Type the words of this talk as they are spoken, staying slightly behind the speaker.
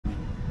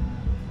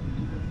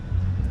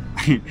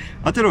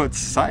I don't know what to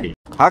say.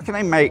 How can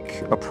they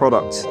make a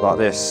product like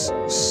this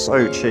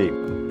so cheap?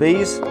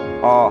 These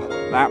are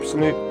an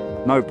absolute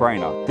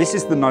no-brainer. This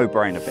is the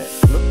no-brainer bit.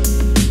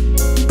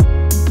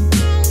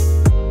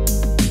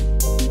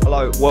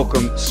 Hello,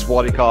 welcome to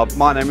Swaddy Car.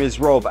 My name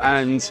is Rob,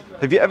 and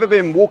have you ever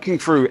been walking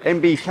through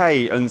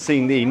MBK and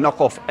seen the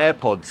knockoff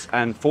AirPods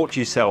and thought to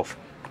yourself,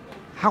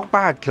 how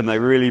bad can they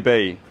really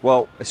be?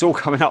 Well, it's all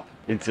coming up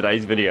in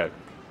today's video.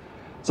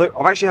 So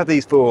I've actually had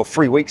these for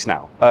 3 weeks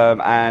now,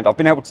 and I've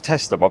been able to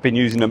test them. I've been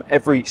using them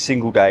every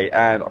single day,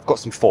 and I've got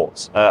some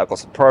thoughts. I've got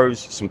some pros,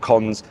 some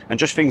cons, and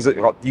just things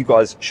that you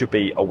guys should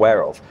be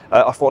aware of.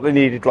 I thought they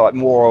needed like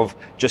more of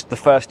just the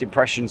first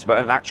impressions, but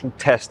an actual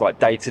test like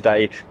day to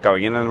day,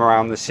 going in and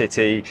around the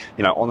city,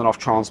 you know, on and off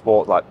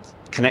transport, like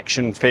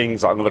connection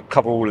things. I'm going to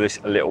cover all of this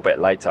a little bit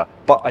later,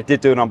 but I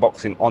did do an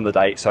unboxing on the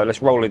day, so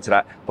let's roll into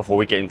that before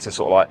we get into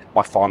sort of like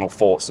my final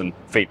thoughts and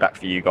feedback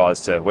for you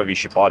guys to whether you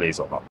should buy these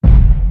or not.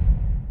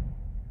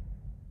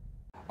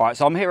 All right,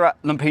 so I'm here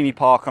at Lumpini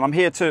Park, and I'm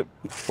here to,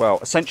 well,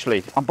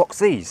 essentially unbox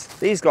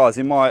these guys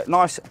in my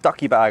nice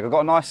ducky bag. I've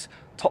got a nice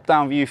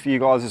top-down view for you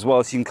guys as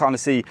well, so you can kind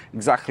of see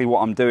exactly what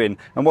I'm doing.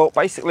 And well,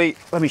 basically,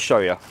 let me show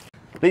you.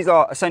 These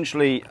are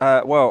essentially,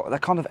 well, they're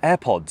kind of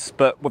AirPods,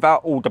 but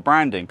without all the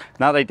branding.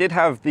 Now, they did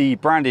have the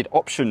branded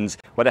options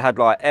where they had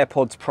like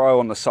AirPod's Pro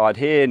on the side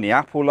here and the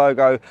Apple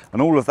logo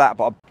and all of that,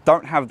 but I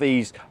don't have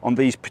these on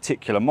these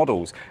particular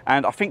models.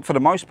 And I think for the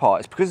most part,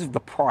 it's because of the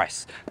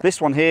price.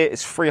 This one here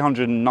is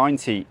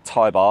 390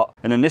 Thai baht,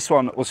 and then this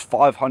one was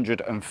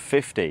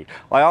 550.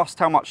 I asked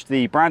how much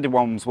the branded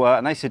ones were,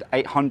 and they said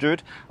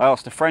 800. I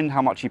asked a friend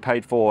how much he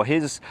paid for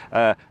his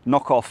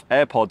knockoff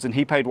AirPods, and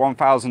he paid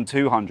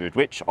 1,200,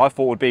 which I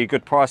thought would be a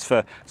good price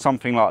for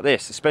something like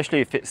this, especially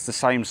if it's the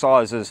same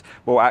size as,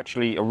 well,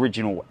 actually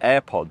original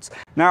AirPods.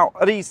 Now,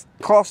 are these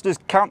classed as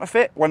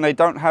counterfeit when they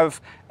don't have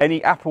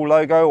any Apple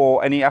logo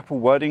or any Apple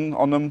wording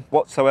on them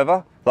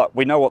whatsoever? Like,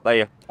 we know what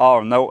they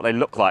are and know what they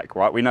look like,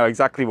 right? We know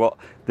exactly what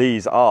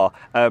these are,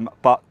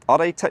 but are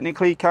they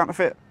technically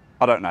counterfeit?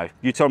 I don't know.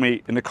 You tell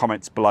me in the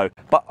comments below.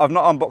 But I've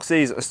not unboxed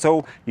these at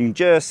all. You can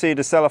just see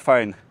the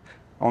cellophane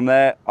on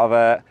there.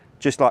 I've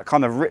just like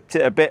kind of ripped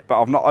it a bit,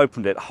 but I've not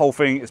opened it. The whole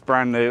thing is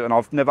brand new, and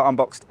I've never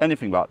unboxed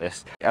anything like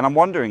this. And I'm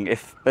wondering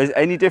if there's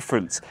any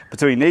difference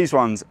between these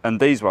ones and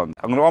these ones.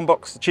 I'm going to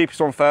unbox the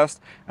cheapest one first,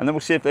 and then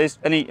we'll see if there's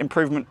any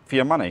improvement for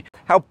your money.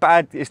 How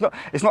bad, it's not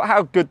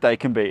how good they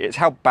can be, it's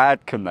how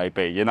bad can they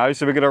be, you know?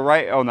 So we're going to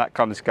rate it on that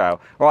kind of scale.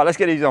 All right, let's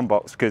get these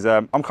unboxed, because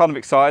I'm kind of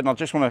excited, and I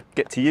just want to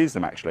get to use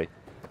them actually.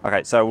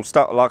 Okay, so we'll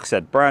start, like I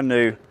said, brand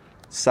new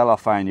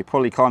cellophane. You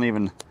probably can't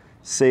even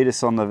see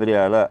this on the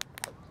video, look.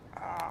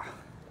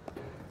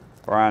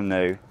 Brand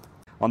new.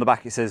 On the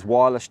back it says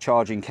wireless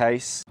charging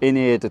case,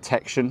 in-ear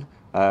detection,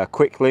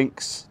 quick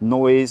links,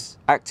 noise,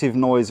 active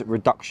noise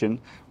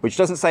reduction, which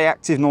doesn't say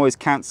active noise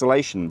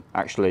cancellation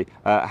actually,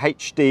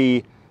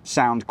 HD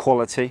sound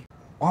quality.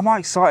 Why am I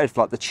excited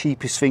for like the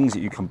cheapest things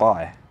that you can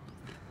buy?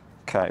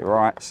 Okay,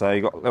 right, so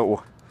you got a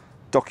little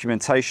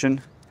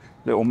documentation,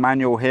 little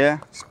manual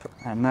here, let's put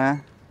that in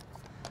there.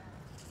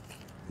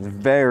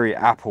 Very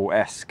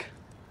Apple-esque.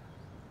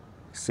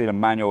 See the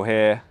manual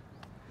here.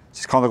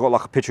 It's kind of got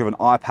like a picture of an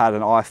iPad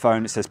and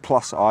iPhone. It says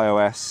plus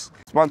iOS.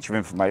 It's a bunch of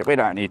information. We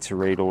don't need to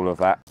read all of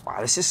that. Wow,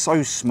 this is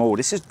so small.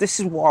 This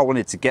is why I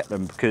wanted to get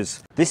them,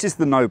 because this is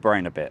the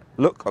no-brainer bit.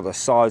 Look at the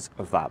size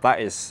of that. That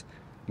is,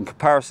 in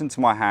comparison to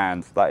my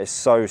hand, that is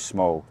so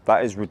small.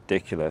 That is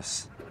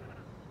ridiculous.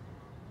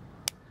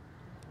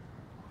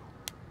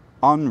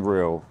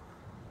 Unreal.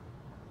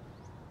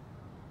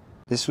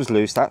 This was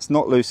loose. That's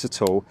not loose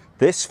at all.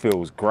 This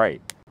feels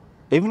great.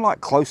 Even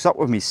like close up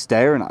with me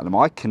staring at them,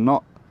 I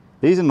cannot.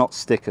 These are not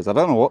stickers. I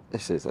don't know what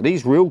this is. Are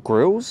these real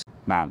grills?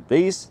 Man,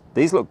 these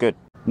look good.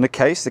 And the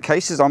case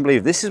is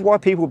unbelievable. This is why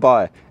people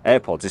buy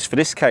AirPods. It's for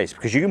this case,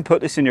 because you can put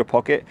this in your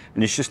pocket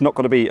and it's just not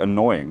going to be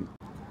annoying.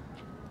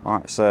 All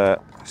right, so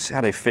let's see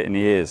how they fit in the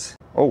ears.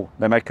 Oh,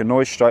 they make a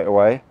noise straight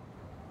away.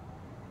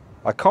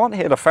 I can't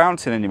hear the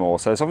fountain anymore,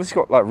 so it's obviously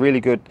got like really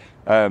good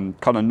kind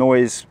of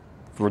noise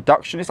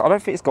reduction. I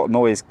don't think it's got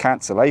noise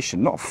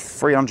cancellation. Not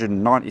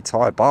 390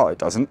 Thai baht, it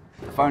doesn't.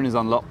 The phone is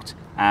unlocked,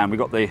 and we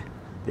got the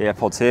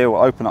AirPods here.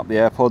 We'll open up the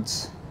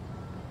AirPods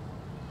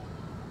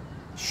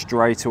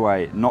straight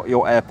away. Not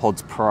your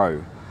AirPod's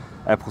Pro.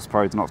 AirPod's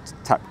Pro do not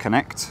tap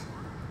connect.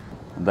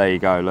 And there you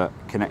go, look,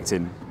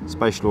 connecting.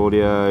 Spatial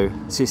audio.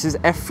 See, it says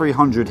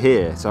F300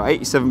 here, so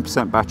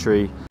 87%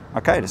 battery.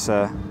 Okay, let's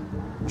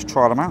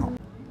try them out.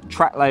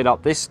 Track laid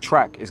up. This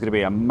track is going to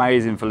be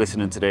amazing for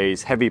listening to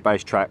these. Heavy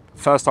bass track.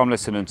 First time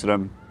listening to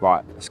them.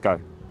 Right, let's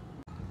go.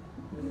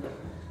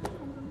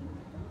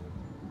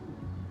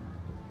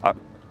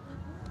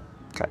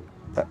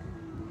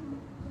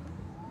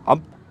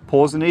 I'm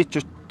pausing these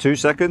just 2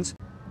 seconds.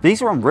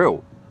 These are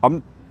unreal. I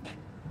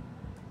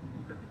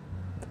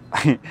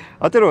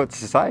don't know what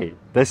to say.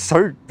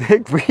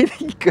 They're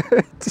really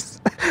good.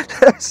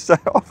 So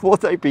I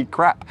thought they'd be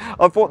crap.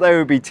 I thought they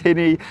would be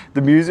tinny.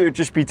 The music would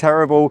just be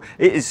terrible.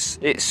 It's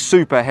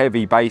super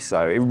heavy bass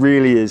though. It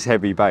really is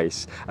heavy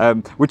bass,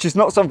 which is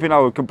not something I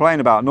would complain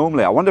about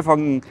normally. I wonder if I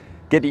can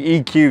get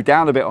the EQ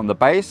down a bit on the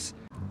bass.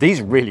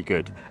 These are really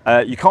good.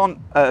 You can't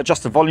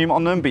adjust the volume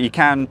on them, but you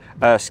can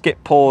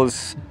skip,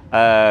 pause,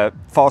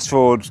 fast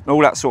forward,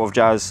 all that sort of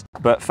jazz.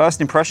 But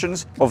first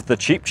impressions of the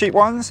cheap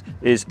ones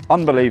is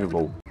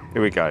unbelievable.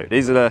 Here we go.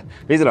 These are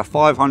the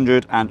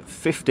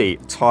 550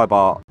 Thai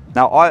baht.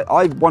 Now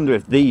I wonder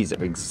if these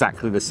are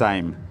exactly the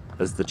same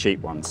as the cheap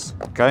ones.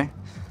 Okay,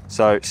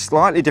 so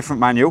slightly different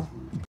manual,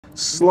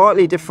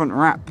 slightly different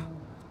wrap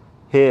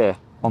here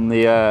on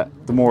the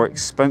more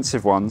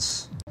expensive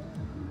ones.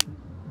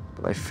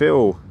 But they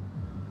feel,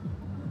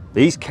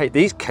 these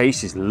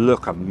cases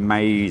look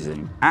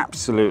amazing,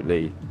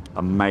 absolutely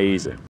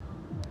amazing.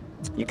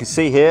 You can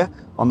see here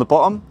on the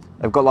bottom,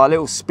 they've got like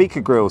little speaker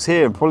grills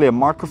here and probably a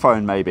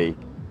microphone maybe.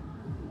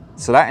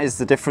 So that is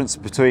the difference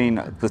between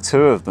the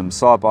two of them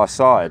side by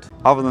side.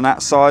 Other than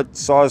that,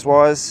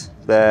 size-wise,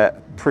 they're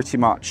pretty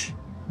much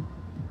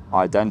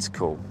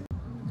identical.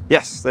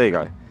 Yes, there you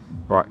go.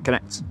 Right,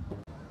 connect.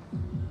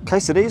 Okay,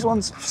 so these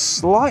ones,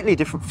 slightly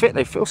different fit.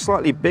 They feel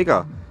slightly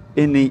bigger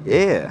in the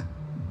ear.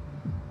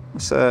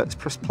 Let's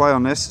press play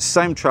on this.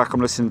 Same track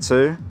I'm listening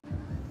to.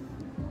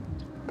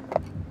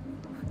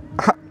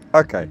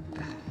 Okay.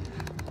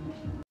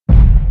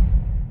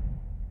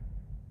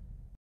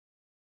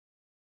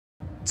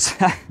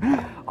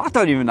 I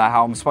don't even know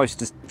how I'm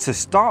supposed to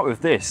start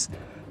with this.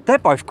 They're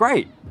both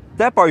great.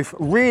 They're both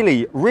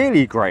really,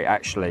 really great,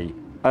 actually.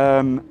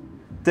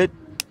 They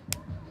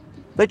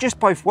just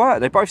both work.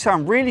 They both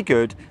sound really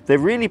good. They're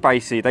really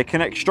bassy. They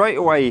connect straight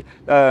away,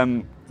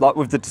 like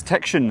with the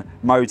detection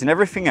modes and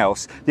everything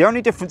else. The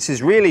only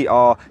differences really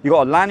are you've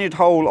got a lanyard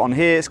hole on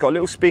here. It's got a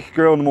little speaker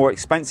grill on the more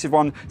expensive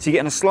one. So you're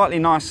getting a slightly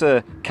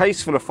nicer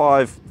case for the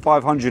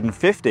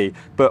 550.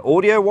 But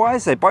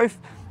audio-wise, they both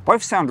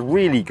sound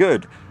really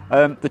good.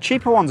 The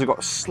cheaper ones have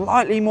got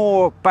slightly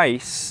more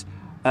bass,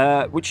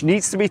 which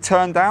needs to be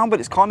turned down, but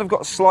it's kind of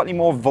got slightly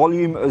more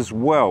volume as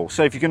well.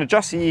 So if you can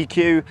adjust the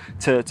EQ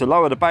to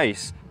lower the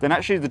bass, then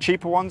actually the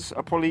cheaper ones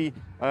are probably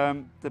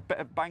the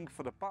better bang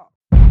for the buck.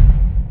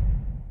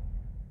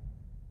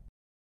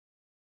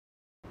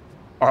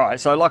 All right,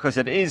 so like I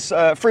said, it is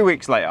 3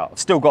 weeks later. I've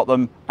still got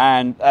them,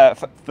 and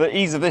for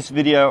ease of this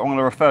video, I'm going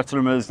to refer to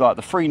them as like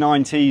the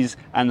 390s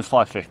and the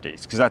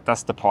 550s, because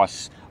that's the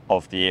price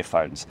of the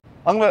earphones.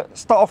 I'm going to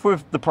start off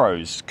with the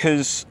pros,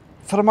 because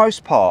for the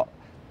most part,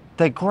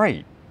 they're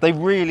great. They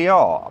really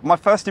are. My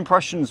first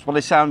impressions, well,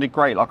 they sounded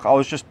great. Like, I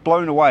was just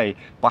blown away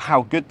by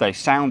how good they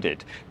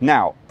sounded.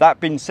 Now,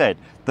 that being said,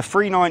 the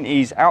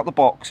 390s out the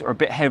box are a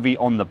bit heavy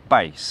on the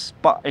bass.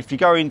 But if you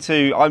go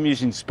into, I'm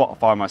using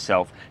Spotify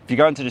myself, if you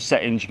go into the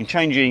settings, you can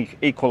change the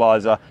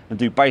equalizer and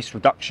do bass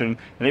reduction,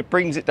 and it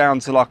brings it down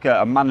to like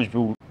a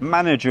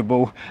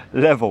manageable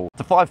level.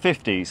 The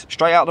 550s,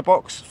 straight out the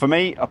box, for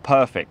me, are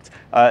perfect.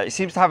 It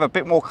seems to have a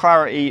bit more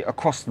clarity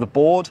across the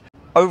board.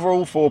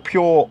 Overall, for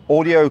pure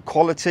audio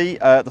quality,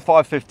 the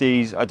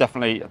 550s are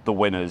definitely the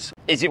winners.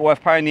 Is it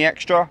worth paying the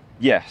extra?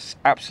 Yes,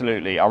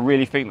 absolutely. I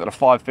really think that the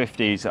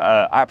 550s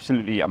are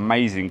absolutely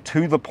amazing,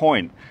 to the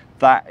point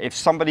that if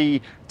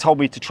somebody told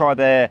me to try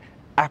their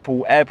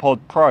Apple AirPod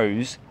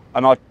Pros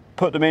and I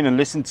put them in and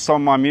listened to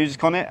some of my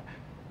music on it,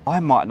 I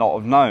might not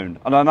have known.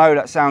 And I know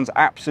that sounds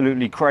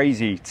absolutely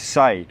crazy to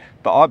say,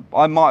 but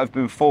I might have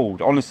been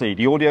fooled. Honestly,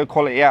 the audio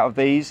quality out of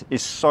these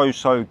is so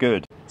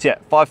good. So yeah,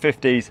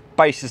 550s,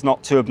 bass is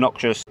not too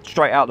obnoxious,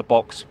 straight out the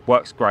box,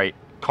 works great,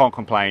 can't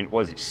complain.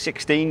 What is it,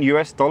 $16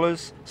 US?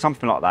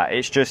 Something like that.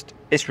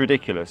 It's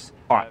ridiculous.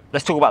 All right,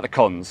 let's talk about the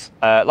cons.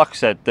 Like I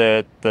said,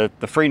 the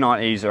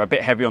 390s are a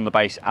bit heavy on the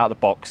bass out of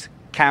the box,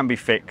 can be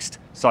fixed,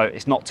 so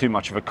it's not too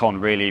much of a con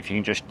really if you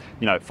can just,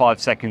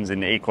 5 seconds in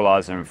the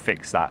equalizer and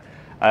fix that.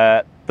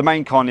 The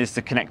main con is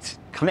the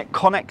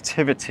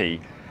connectivity.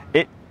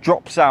 It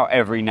drops out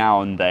every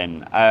now and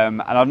then,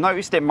 and I've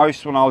noticed it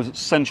most when I was at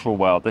Central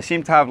World. They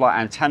seem to have like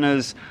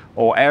antennas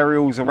or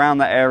aerials around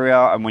that area,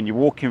 and when you're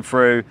walking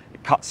through,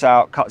 it cuts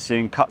out, cuts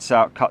in, cuts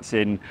out, cuts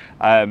in,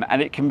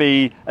 and it can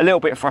be a little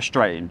bit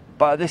frustrating.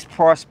 But at this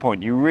price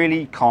point, you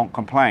really can't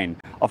complain.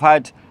 I've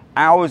had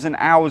hours and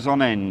hours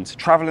on end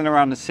traveling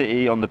around the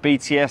city on the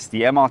BTS,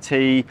 the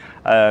MRT,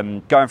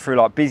 going through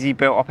like busy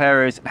built up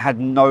areas, and had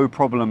no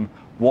problem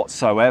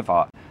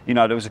whatsoever.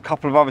 There was a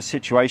couple of other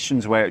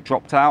situations where it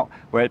dropped out,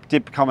 where it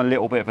did become a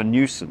little bit of a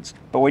nuisance.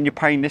 But when you're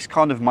paying this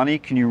kind of money,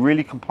 can you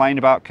really complain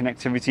about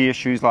connectivity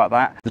issues like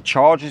that? The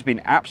charge has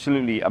been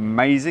absolutely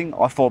amazing.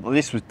 I thought that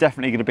this was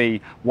definitely going to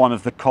be one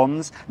of the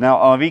cons.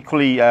 Now, I've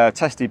equally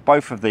tested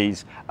both of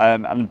these,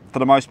 and for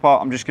the most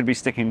part, I'm just going to be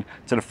sticking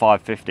to the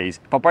 550s.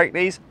 If I break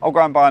these, I'll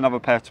go and buy another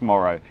pair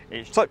tomorrow.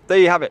 So there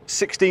you have it,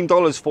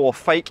 $16 for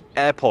fake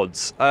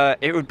AirPods.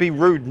 It would be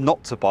rude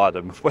not to buy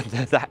them when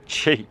they're that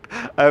cheap.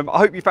 I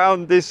hope you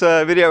found this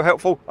video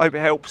helpful. I hope it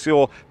helps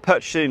your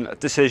purchasing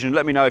decision.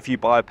 Let me know if you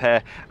buy a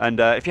pair,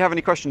 and if you have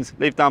any questions,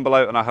 leave down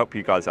below and I'll help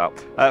you guys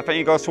out. Thank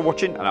you guys for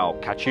watching, and I'll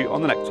catch you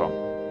on the next one.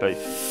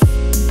 Peace.